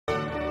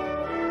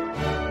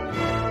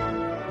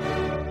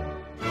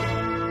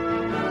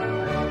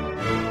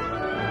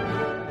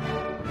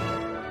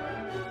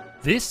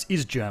This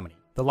is Germany,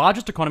 the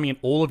largest economy in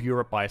all of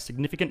Europe by a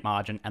significant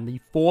margin and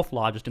the fourth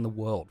largest in the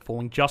world,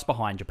 falling just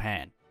behind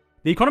Japan.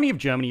 The economy of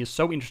Germany is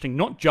so interesting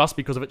not just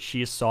because of its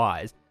sheer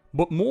size,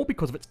 but more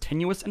because of its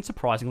tenuous and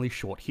surprisingly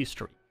short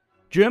history.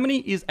 Germany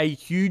is a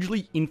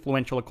hugely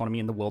influential economy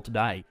in the world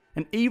today,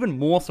 and even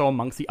more so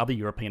amongst the other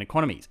European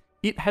economies.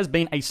 It has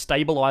been a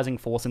stabilising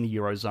force in the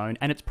Eurozone,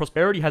 and its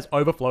prosperity has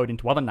overflowed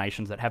into other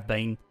nations that have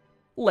been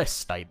less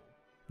stable.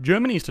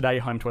 Germany is today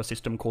home to a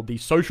system called the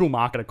social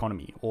market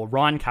economy, or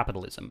Rhine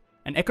capitalism,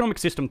 an economic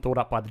system thought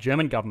up by the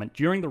German government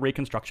during the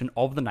reconstruction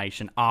of the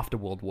nation after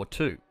World War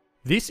II.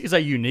 This is a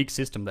unique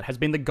system that has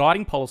been the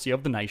guiding policy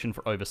of the nation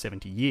for over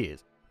 70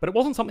 years, but it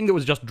wasn't something that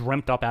was just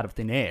dreamt up out of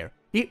thin air.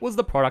 It was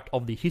the product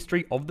of the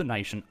history of the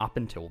nation up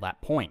until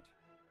that point.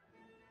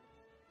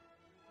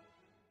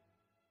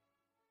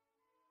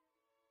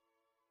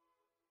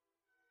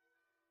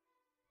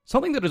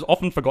 Something that is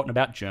often forgotten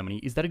about Germany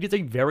is that it is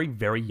a very,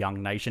 very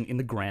young nation in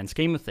the grand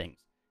scheme of things.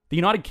 The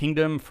United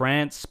Kingdom,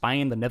 France,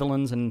 Spain, the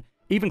Netherlands, and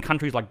even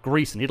countries like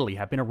Greece and Italy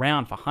have been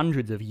around for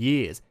hundreds of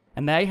years,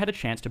 and they had a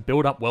chance to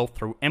build up wealth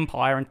through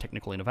empire and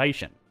technical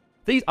innovation.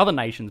 These other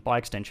nations, by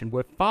extension,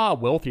 were far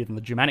wealthier than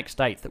the Germanic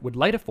states that would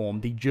later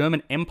form the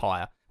German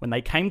Empire when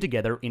they came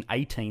together in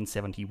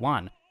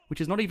 1871, which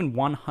is not even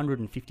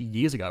 150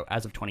 years ago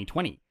as of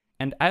 2020.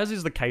 And as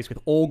is the case with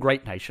all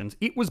great nations,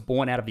 it was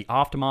born out of the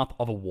aftermath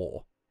of a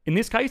war. In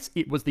this case,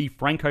 it was the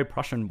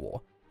Franco-Prussian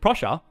War.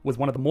 Prussia was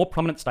one of the more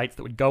prominent states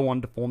that would go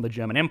on to form the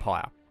German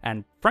Empire,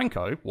 and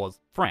Franco was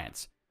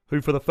France, who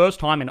for the first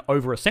time in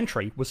over a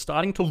century was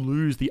starting to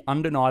lose the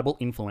undeniable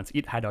influence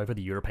it had over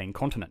the European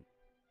continent.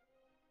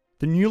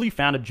 The newly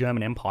founded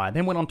German Empire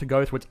then went on to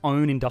go through its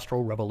own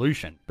industrial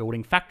revolution,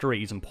 building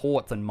factories and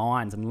ports and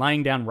mines and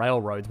laying down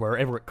railroads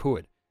wherever it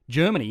could.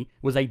 Germany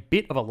was a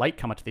bit of a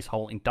latecomer to this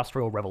whole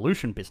industrial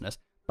revolution business,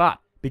 but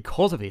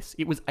because of this,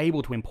 it was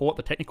able to import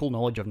the technical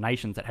knowledge of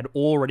nations that had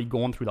already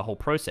gone through the whole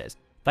process.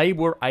 They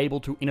were able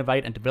to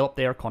innovate and develop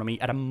their economy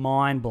at a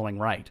mind-blowing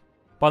rate.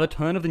 By the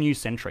turn of the new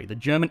century, the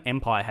German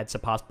Empire had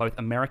surpassed both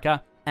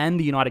America and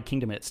the United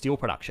Kingdom in its steel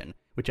production,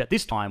 which at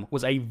this time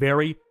was a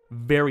very,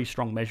 very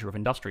strong measure of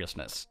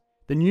industriousness.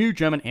 The new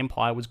German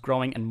Empire was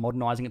growing and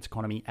modernising its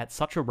economy at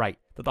such a rate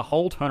that the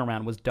whole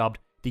turnaround was dubbed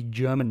the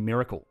German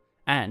Miracle,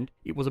 and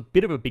it was a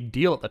bit of a big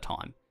deal at the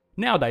time.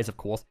 Nowadays, of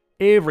course,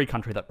 every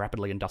country that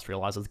rapidly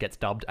industrializes gets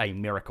dubbed a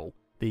miracle.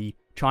 The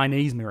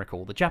Chinese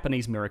miracle, the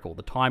Japanese miracle,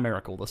 the Thai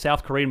miracle, the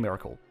South Korean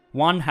miracle.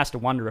 One has to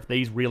wonder if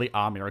these really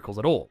are miracles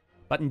at all.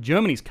 But in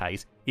Germany's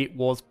case, it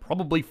was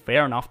probably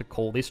fair enough to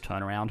call this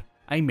turnaround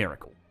a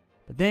miracle.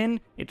 But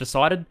then it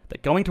decided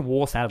that going to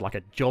war sounded like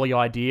a jolly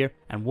idea,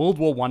 and World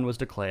War I was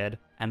declared,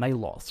 and they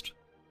lost.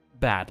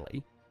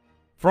 Badly.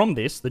 From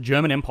this, the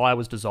German Empire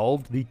was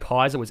dissolved, the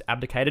Kaiser was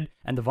abdicated,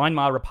 and the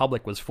Weimar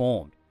Republic was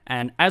formed.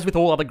 And as with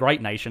all other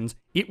great nations,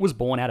 it was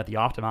born out of the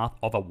aftermath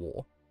of a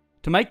war.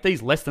 To make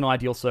these less than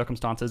ideal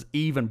circumstances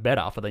even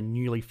better for the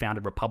newly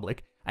founded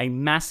republic, a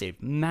massive,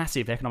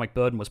 massive economic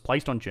burden was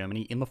placed on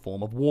Germany in the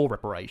form of war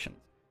reparations.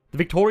 The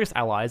victorious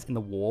allies in the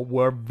war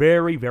were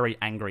very, very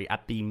angry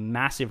at the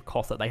massive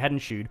cost that they had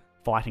ensued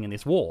fighting in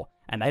this war,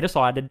 and they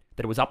decided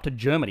that it was up to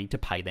Germany to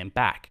pay them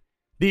back.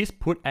 This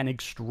put an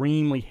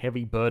extremely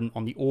heavy burden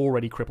on the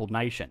already crippled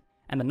nation,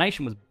 and the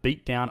nation was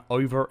beat down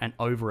over and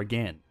over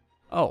again.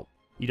 Oh,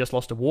 you just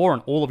lost a war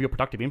and all of your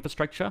productive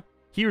infrastructure?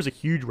 Here is a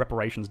huge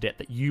reparations debt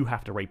that you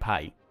have to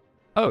repay.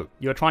 Oh,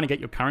 you're trying to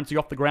get your currency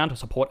off the ground to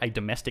support a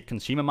domestic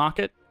consumer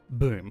market?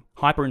 Boom,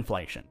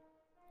 hyperinflation.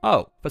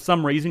 Oh, for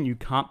some reason you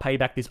can't pay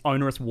back this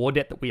onerous war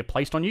debt that we have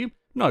placed on you?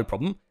 No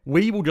problem,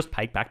 we will just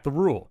pay back the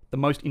Ruhr, the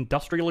most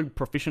industrially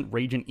proficient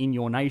region in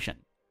your nation.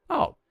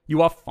 Oh,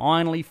 you are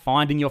finally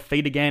finding your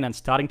feet again and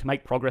starting to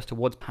make progress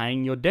towards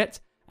paying your debts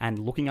and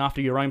looking after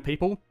your own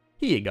people?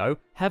 Here you go,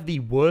 have the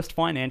worst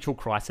financial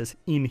crisis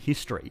in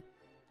history.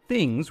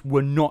 Things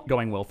were not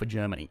going well for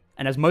Germany,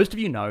 and as most of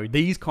you know,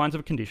 these kinds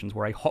of conditions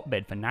were a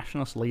hotbed for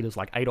nationalist leaders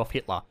like Adolf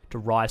Hitler to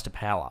rise to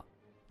power.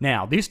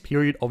 Now, this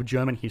period of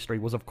German history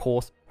was of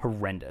course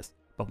horrendous,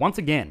 but once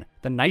again,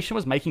 the nation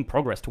was making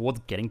progress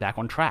towards getting back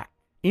on track.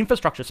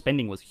 Infrastructure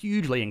spending was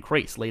hugely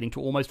increased, leading to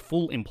almost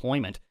full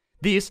employment.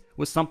 This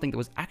was something that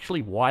was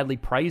actually widely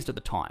praised at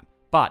the time,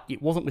 but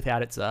it wasn't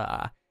without its,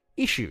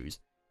 issues,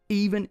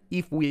 even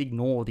if we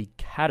ignore the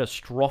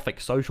catastrophic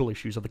social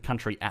issues of the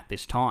country at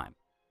this time.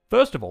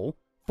 First of all,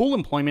 full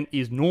employment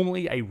is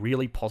normally a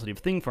really positive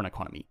thing for an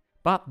economy,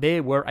 but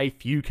there were a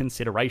few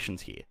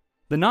considerations here.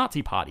 The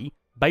Nazi Party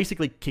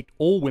basically kicked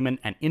all women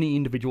and any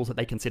individuals that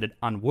they considered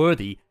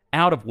unworthy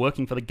out of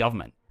working for the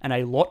government, and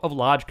a lot of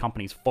large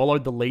companies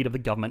followed the lead of the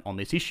government on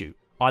this issue,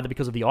 either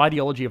because of the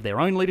ideology of their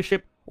own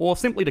leadership or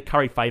simply to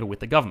curry favour with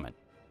the government.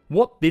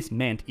 What this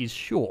meant is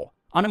sure,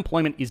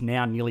 unemployment is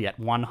now nearly at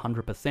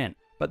 100%,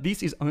 but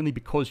this is only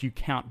because you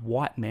count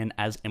white men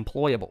as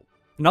employable.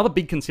 Another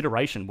big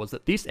consideration was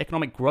that this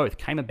economic growth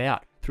came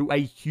about through a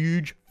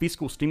huge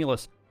fiscal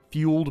stimulus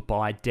fueled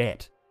by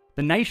debt.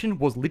 The nation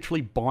was literally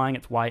buying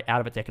its way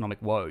out of its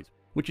economic woes,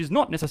 which is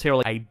not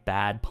necessarily a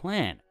bad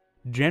plan.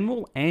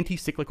 General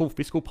anti-cyclical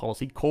fiscal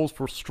policy calls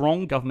for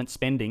strong government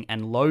spending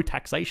and low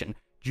taxation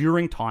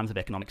during times of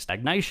economic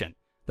stagnation.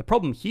 The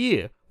problem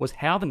here was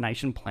how the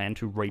nation planned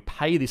to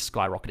repay this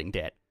skyrocketing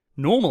debt.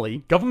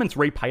 Normally, governments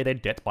repay their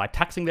debts by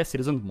taxing their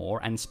citizens more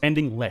and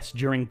spending less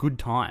during good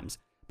times.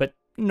 But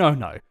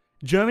no.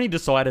 Germany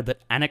decided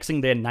that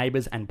annexing their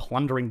neighbours and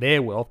plundering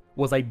their wealth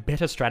was a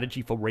better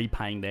strategy for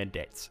repaying their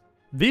debts.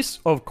 This,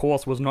 of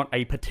course, was not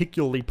a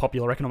particularly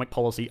popular economic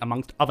policy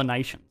amongst other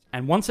nations,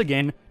 and once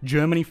again,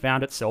 Germany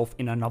found itself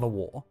in another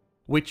war,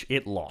 which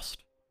it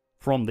lost.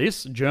 From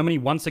this, Germany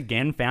once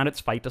again found its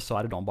fate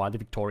decided on by the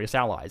victorious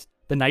Allies.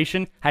 The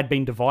nation had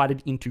been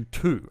divided into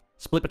two,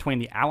 split between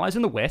the Allies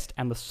in the West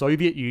and the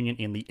Soviet Union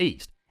in the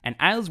East, and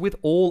as with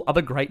all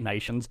other great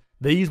nations,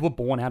 these were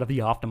born out of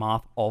the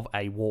aftermath of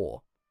a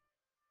war.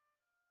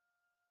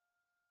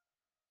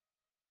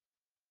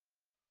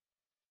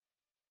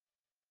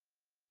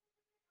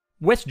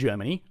 West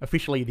Germany,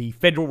 officially the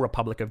Federal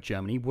Republic of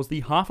Germany, was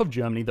the half of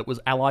Germany that was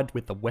allied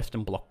with the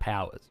Western Bloc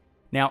powers.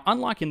 Now,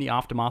 unlike in the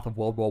aftermath of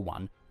World War I,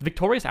 the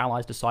victorious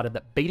Allies decided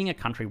that beating a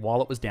country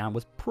while it was down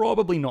was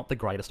probably not the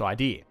greatest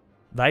idea.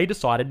 They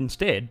decided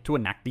instead to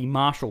enact the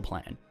Marshall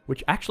Plan,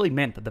 which actually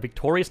meant that the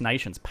victorious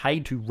nations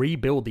paid to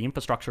rebuild the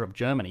infrastructure of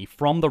Germany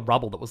from the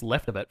rubble that was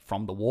left of it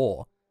from the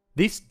war.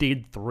 This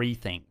did three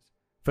things.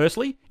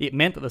 Firstly, it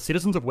meant that the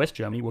citizens of West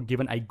Germany were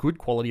given a good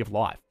quality of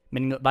life,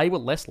 meaning that they were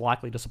less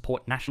likely to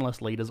support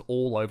nationalist leaders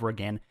all over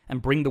again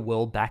and bring the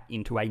world back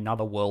into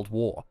another world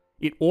war.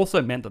 It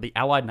also meant that the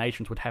Allied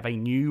nations would have a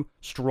new,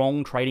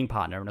 strong trading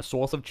partner and a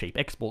source of cheap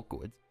export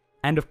goods.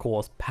 And of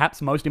course,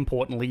 perhaps most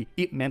importantly,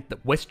 it meant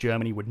that West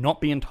Germany would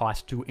not be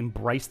enticed to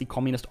embrace the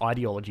communist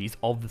ideologies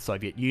of the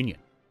Soviet Union.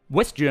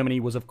 West Germany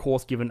was of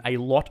course given a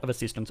lot of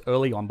assistance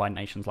early on by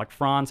nations like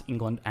France,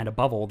 England, and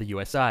above all the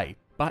USA,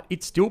 but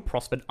it still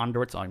prospered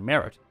under its own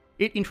merit.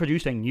 It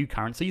introduced a new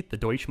currency, the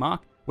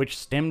Deutschmark, which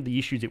stemmed the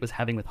issues it was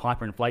having with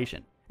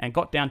hyperinflation, and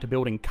got down to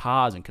building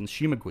cars and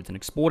consumer goods and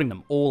exporting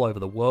them all over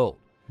the world.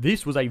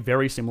 This was a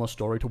very similar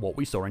story to what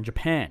we saw in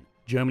Japan,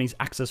 Germany's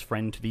Axis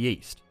friend to the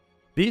east.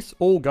 This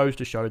all goes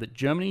to show that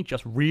Germany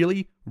just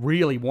really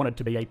wanted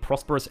to be a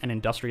prosperous and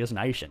industrious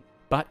nation,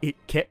 but it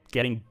kept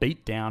getting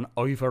beat down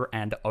over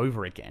and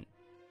over again.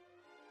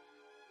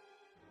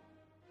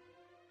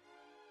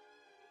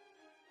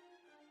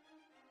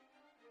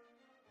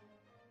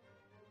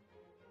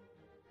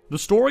 The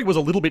story was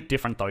a little bit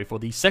different though for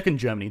the second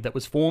Germany that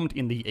was formed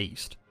in the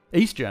East.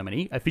 East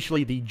Germany,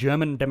 officially the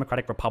German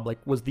Democratic Republic,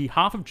 was the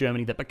half of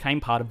Germany that became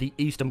part of the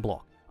Eastern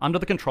Bloc, under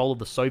the control of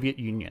the Soviet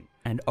Union,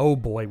 and oh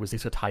boy was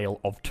this a tale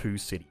of two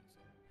cities.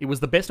 It was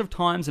the best of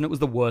times and it was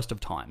the worst of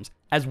times,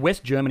 as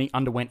West Germany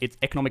underwent its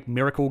economic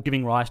miracle,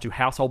 giving rise to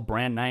household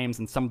brand names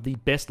and some of the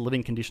best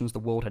living conditions the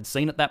world had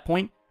seen at that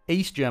point.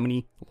 East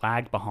Germany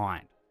lagged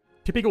behind.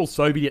 Typical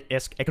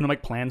Soviet-esque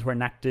economic plans were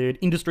enacted,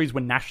 industries were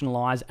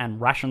nationalised,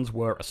 and rations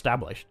were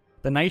established.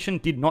 The nation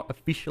did not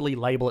officially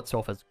label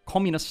itself as a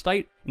communist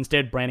state,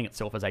 instead branding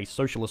itself as a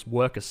socialist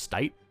workers'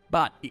 state,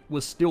 but it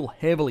was still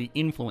heavily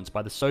influenced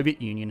by the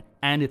Soviet Union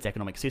and its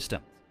economic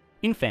systems.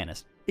 In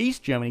fairness,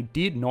 East Germany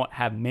did not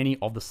have many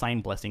of the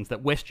same blessings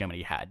that West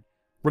Germany had.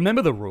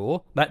 Remember the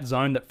Ruhr, that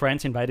zone that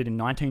France invaded in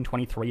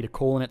 1923 to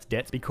call in its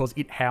debts because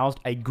it housed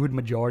a good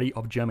majority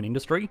of German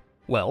industry?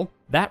 Well,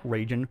 that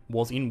region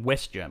was in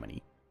West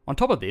Germany. On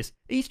top of this,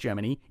 East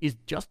Germany is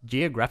just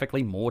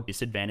geographically more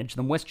disadvantaged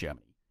than West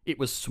Germany. It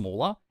was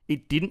smaller,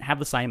 it didn't have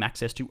the same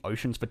access to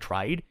oceans for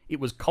trade, it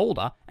was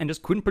colder, and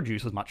just couldn't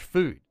produce as much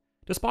food.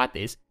 Despite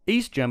this,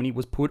 East Germany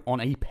was put on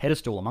a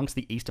pedestal amongst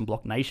the Eastern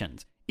Bloc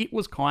nations. It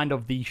was kind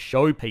of the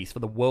showpiece for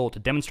the world to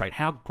demonstrate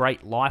how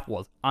great life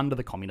was under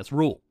the communist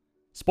rule.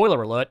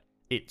 Spoiler alert,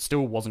 it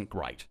still wasn't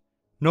great.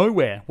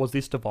 Nowhere was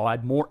this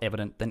divide more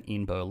evident than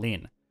in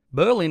Berlin.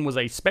 Berlin was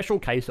a special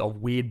case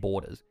of weird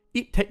borders.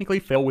 It technically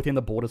fell within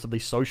the borders of the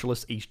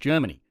socialist East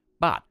Germany,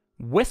 but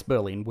West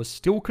Berlin was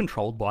still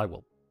controlled by,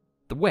 well,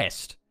 the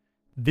West.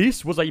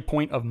 This was a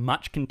point of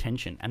much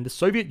contention, and the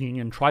Soviet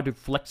Union tried to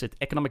flex its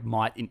economic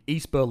might in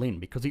East Berlin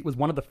because it was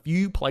one of the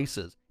few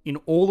places in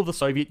all of the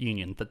Soviet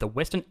Union that the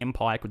Western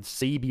Empire could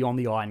see beyond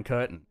the Iron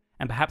Curtain,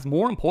 and perhaps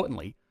more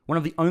importantly, one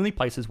of the only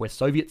places where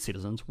Soviet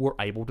citizens were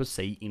able to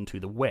see into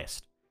the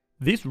West.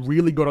 This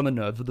really got on the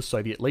nerves of the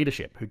Soviet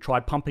leadership, who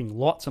tried pumping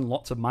lots and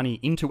lots of money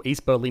into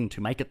East Berlin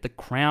to make it the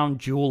crown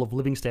jewel of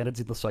living standards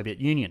in the Soviet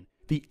Union,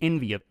 the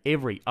envy of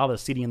every other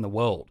city in the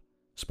world.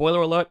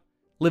 Spoiler alert,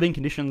 living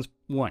conditions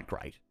weren't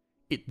great.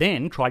 It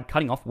then tried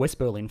cutting off West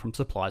Berlin from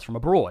supplies from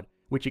abroad,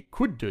 which it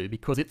could do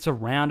because it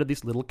surrounded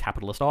this little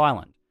capitalist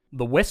island.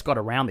 The West got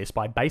around this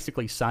by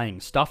basically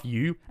saying stuff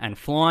you and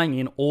flying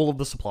in all of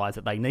the supplies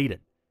that they needed.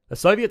 The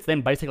Soviets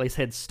then basically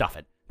said stuff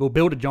it, we'll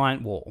build a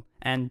giant wall,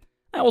 and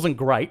that wasn't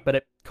great, but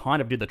it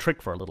kind of did the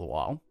trick for a little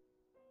while.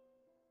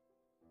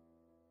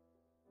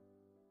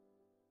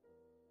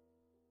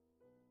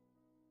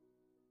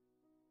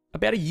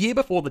 About a year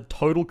before the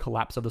total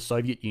collapse of the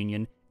Soviet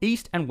Union,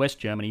 East and West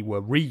Germany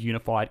were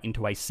reunified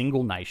into a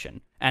single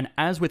nation, and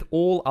as with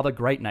all other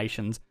great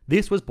nations,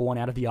 this was born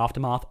out of the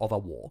aftermath of a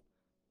war.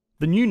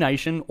 The new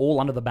nation, all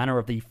under the banner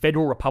of the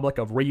Federal Republic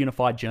of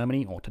Reunified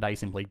Germany, or today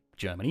simply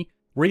Germany,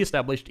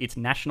 re-established its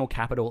national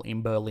capital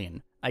in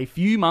Berlin. A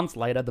few months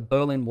later, the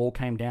Berlin Wall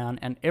came down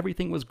and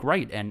everything was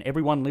great and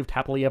everyone lived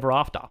happily ever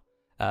after.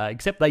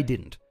 Except they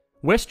didn't.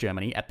 West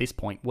Germany, at this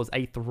point, was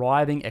a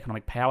thriving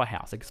economic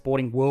powerhouse,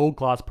 exporting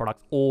world-class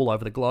products all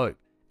over the globe.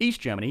 East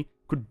Germany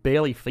could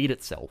barely feed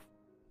itself.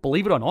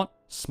 Believe it or not,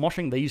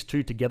 smoshing these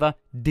two together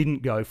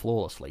didn't go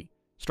flawlessly.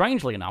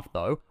 Strangely enough,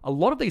 though, a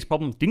lot of these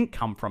problems didn't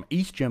come from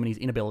East Germany's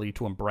inability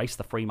to embrace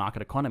the free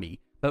market economy,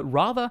 but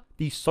rather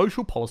the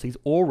social policies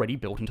already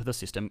built into the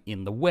system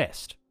in the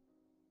West.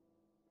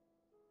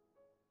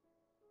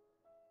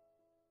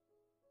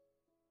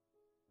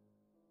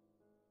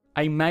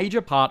 A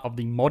major part of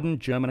the modern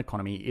German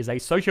economy is a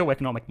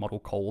socio-economic model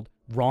called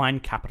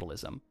Rhine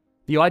capitalism.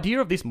 The idea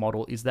of this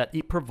model is that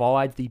it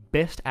provides the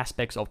best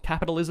aspects of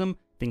capitalism,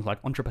 things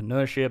like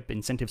entrepreneurship,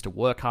 incentives to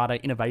work harder,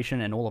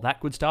 innovation, and all of that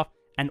good stuff,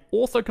 and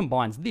also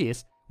combines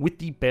this with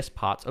the best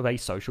parts of a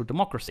social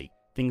democracy,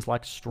 things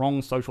like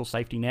strong social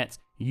safety nets,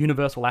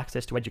 universal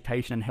access to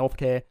education and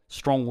healthcare,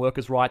 strong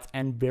workers' rights,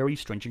 and very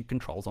stringent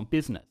controls on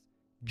business.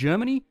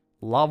 Germany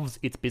loves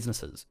its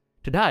businesses.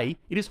 Today,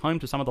 it is home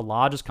to some of the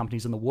largest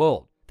companies in the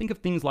world. Think of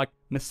things like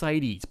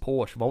Mercedes,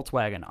 Porsche,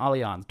 Volkswagen,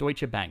 Allianz,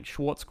 Deutsche Bank,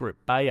 Schwarz Group,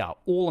 Bayer,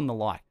 all and the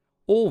like.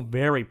 All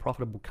very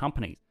profitable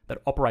companies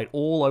that operate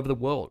all over the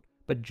world,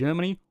 but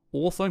Germany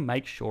also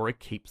makes sure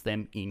it keeps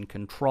them in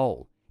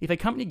control. If a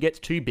company gets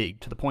too big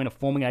to the point of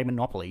forming a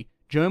monopoly,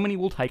 Germany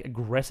will take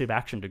aggressive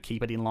action to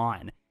keep it in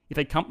line. If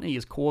a company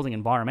is causing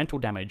environmental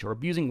damage or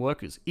abusing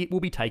workers, it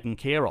will be taken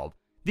care of.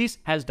 This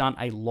has done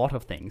a lot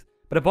of things,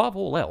 but above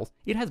all else,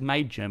 it has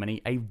made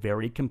Germany a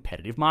very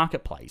competitive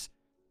marketplace.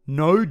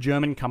 No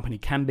German company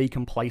can be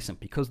complacent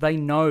because they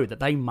know that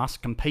they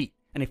must compete,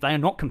 and if they are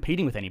not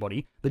competing with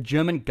anybody, the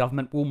German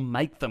government will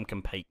make them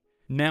compete.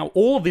 Now,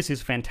 all of this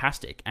is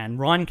fantastic, and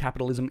Rhine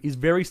capitalism is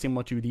very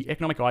similar to the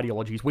economic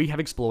ideologies we have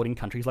explored in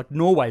countries like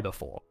Norway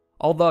before.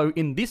 Although,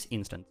 in this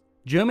instance,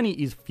 Germany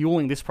is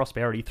fueling this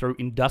prosperity through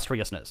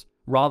industriousness,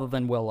 rather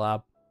than,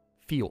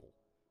 fuel.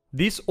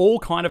 This all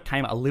kind of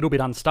came a little bit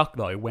unstuck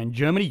though when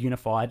Germany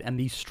unified and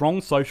the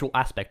strong social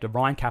aspect of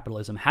Rhine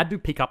capitalism had to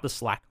pick up the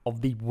slack of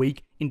the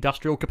weak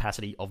industrial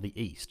capacity of the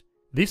East.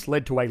 This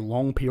led to a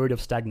long period of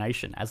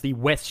stagnation as the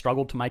West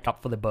struggled to make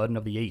up for the burden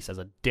of the East as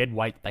a dead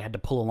weight they had to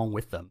pull along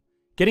with them.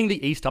 Getting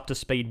the East up to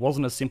speed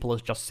wasn't as simple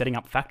as just setting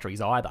up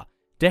factories either.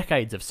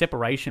 Decades of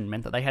separation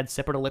meant that they had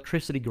separate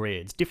electricity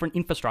grids, different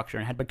infrastructure,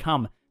 and had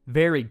become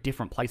very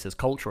different places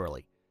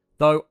culturally.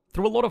 Though,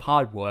 through a lot of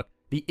hard work,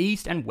 the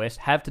East and West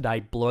have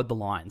today blurred the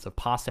lines of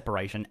past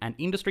separation, and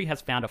industry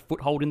has found a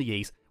foothold in the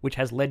East, which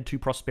has led to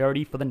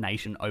prosperity for the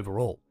nation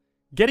overall.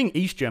 Getting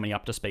East Germany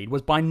up to speed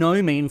was by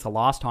no means the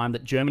last time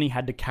that Germany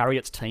had to carry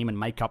its team and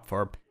make up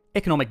for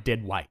economic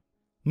dead weight.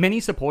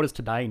 Many supporters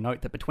today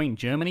note that between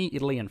Germany,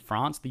 Italy, and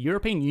France, the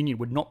European Union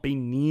would not be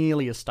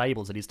nearly as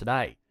stable as it is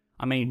today.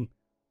 I mean,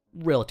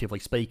 relatively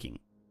speaking.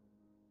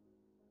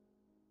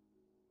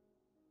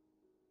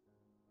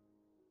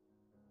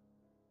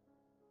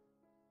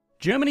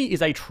 Germany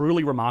is a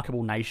truly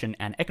remarkable nation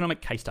and economic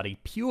case study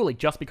purely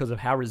just because of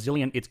how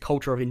resilient its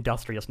culture of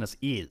industriousness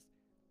is.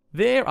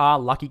 There are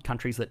lucky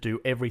countries that do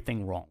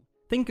everything wrong.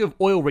 Think of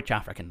oil-rich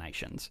African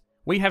nations.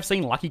 We have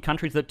seen lucky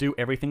countries that do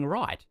everything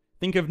right.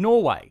 Think of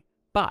Norway.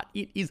 But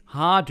it is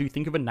hard to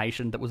think of a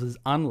nation that was as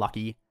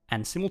unlucky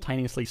and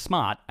simultaneously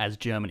smart as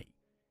Germany.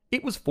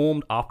 It was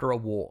formed after a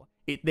war.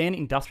 It then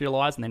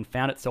industrialized and then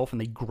found itself in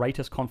the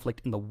greatest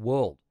conflict in the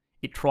world.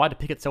 It tried to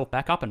pick itself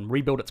back up and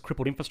rebuild its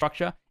crippled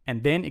infrastructure,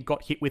 and then it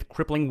got hit with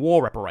crippling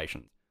war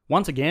reparations.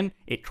 Once again,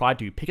 it tried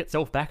to pick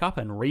itself back up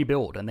and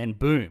rebuild, and then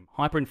boom,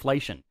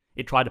 hyperinflation.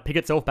 It tried to pick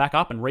itself back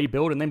up and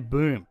rebuild, and then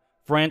boom,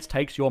 France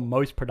takes your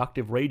most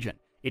productive region.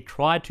 It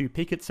tried to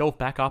pick itself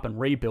back up and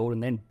rebuild,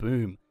 and then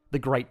boom, the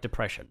Great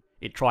Depression.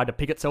 It tried to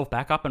pick itself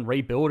back up and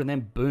rebuild, and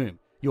then boom,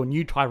 your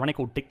new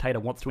tyrannical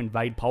dictator wants to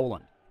invade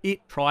Poland.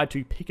 It tried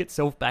to pick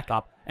itself back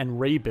up and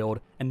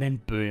rebuild, and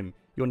then boom,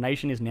 your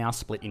nation is now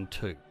split in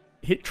two.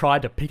 It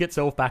tried to pick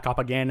itself back up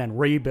again and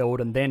rebuild,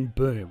 and then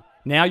boom,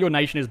 now your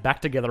nation is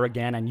back together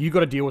again, and you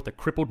gotta deal with the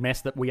crippled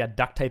mess that we are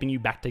duct taping you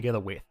back together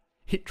with.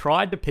 It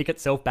tried to pick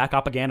itself back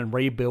up again and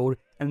rebuild,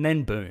 and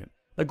then boom,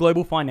 the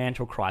global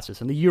financial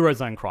crisis and the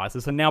Eurozone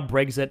crisis, and now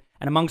Brexit,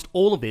 and amongst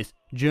all of this,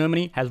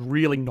 Germany has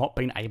really not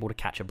been able to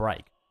catch a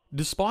break.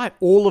 Despite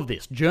all of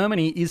this,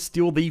 Germany is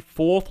still the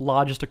fourth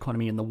largest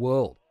economy in the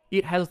world.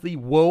 It has the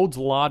world's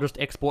largest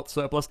export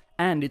surplus,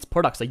 and its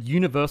products are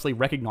universally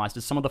recognized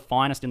as some of the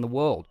finest in the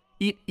world.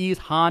 It is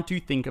hard to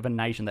think of a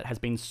nation that has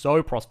been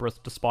so prosperous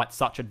despite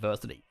such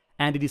adversity,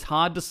 and it is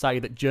hard to say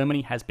that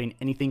Germany has been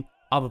anything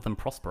other than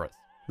prosperous.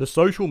 The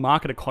social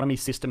market economy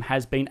system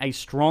has been a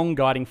strong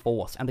guiding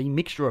force, and the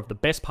mixture of the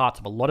best parts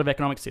of a lot of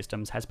economic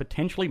systems has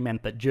potentially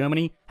meant that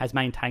Germany has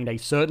maintained a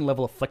certain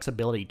level of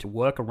flexibility to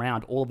work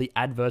around all of the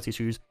adverse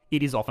issues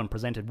it is often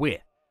presented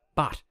with.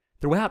 But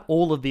throughout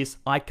all of this,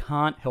 I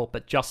can't help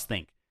but just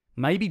think,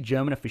 maybe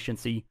German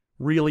efficiency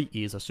really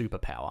is a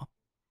superpower.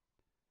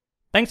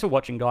 Thanks for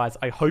watching, guys.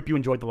 I hope you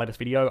enjoyed the latest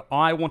video.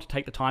 I want to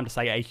take the time to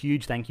say a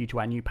huge thank you to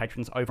our new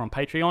patrons over on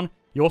Patreon.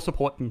 Your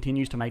support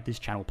continues to make this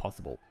channel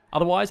possible.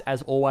 Otherwise,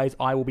 as always,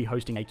 I will be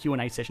hosting a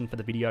Q&A session for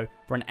the video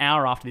for an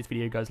hour after this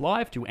video goes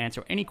live to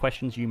answer any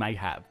questions you may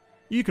have.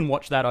 You can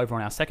watch that over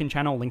on our second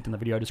channel, linked in the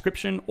video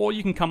description, or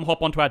you can come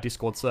hop onto our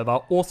Discord server,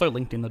 also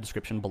linked in the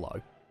description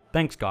below.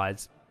 Thanks,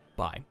 guys.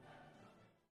 Bye.